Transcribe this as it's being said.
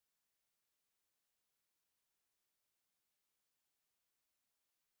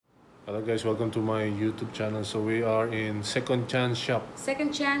Hello guys, welcome to my YouTube channel. So we are in Second Chance Shop.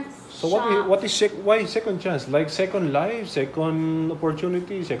 Second chance. So shop. why second chance? Like second life, second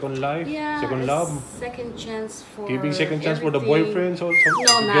opportunity, second life, Yeah, second love. Second chance for Giving second chance for the everything. boyfriends or No,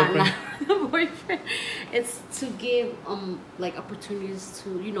 something. not the boyfriend. It's to give like opportunities to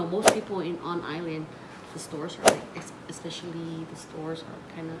most people on island. The stores are like especially the stores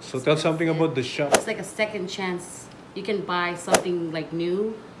are kind of. So tell something about the shop. It's like a second chance. You can buy something like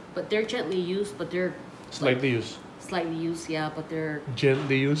new, but they're gently used. But they're Slightly used. Slightly used, yeah. But they're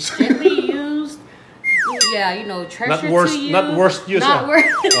Gently used. gently used. Yeah, treasure Not worst. to you. Not worst use. Not worst.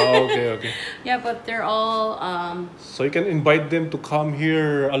 Oh, okay. Yeah, but they're all. So you can invite them to come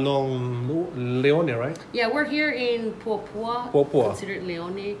here along Leone, right? Yeah, we're here in Puapua. Puapua. Considered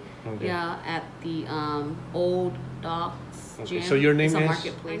Leone. Okay. Yeah, at the old docks. Okay, Gym. so your name it's a is?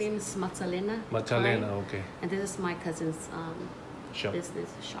 marketplace. My name is Matalena. Matalena, Klein. okay. And this is my cousin's Shop. business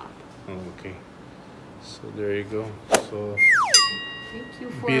shop. Okay. So there you go. So Thank you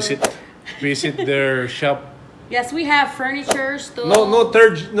for visit their shop. Yes, we have furniture, stove.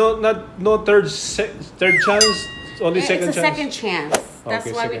 Third chance. Only second it's a chance. second chance. That's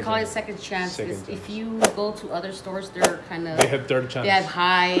Okay, why we second call it chance. second chance. Second Because chance. if you go to other stores, they're kind of They have third chance. They have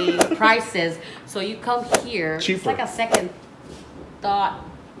high prices. So you come here, Cheaper. it's like a second thought.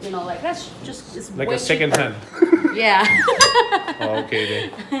 Like that's just it's Like way a second cheaper. hand. Yeah. Oh, okay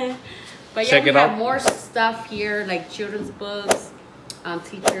then. But yeah, Check we it have out. more stuff here, like children's books,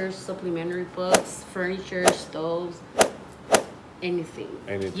 teachers, supplementary books, furniture, stoves, anything.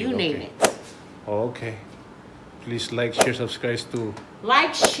 You name okay. it. Okay. Please like, share, subscribe to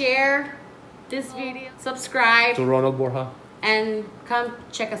Like, share this video, subscribe, Ronald Borja. and come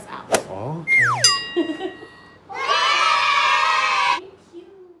check us out. Okay.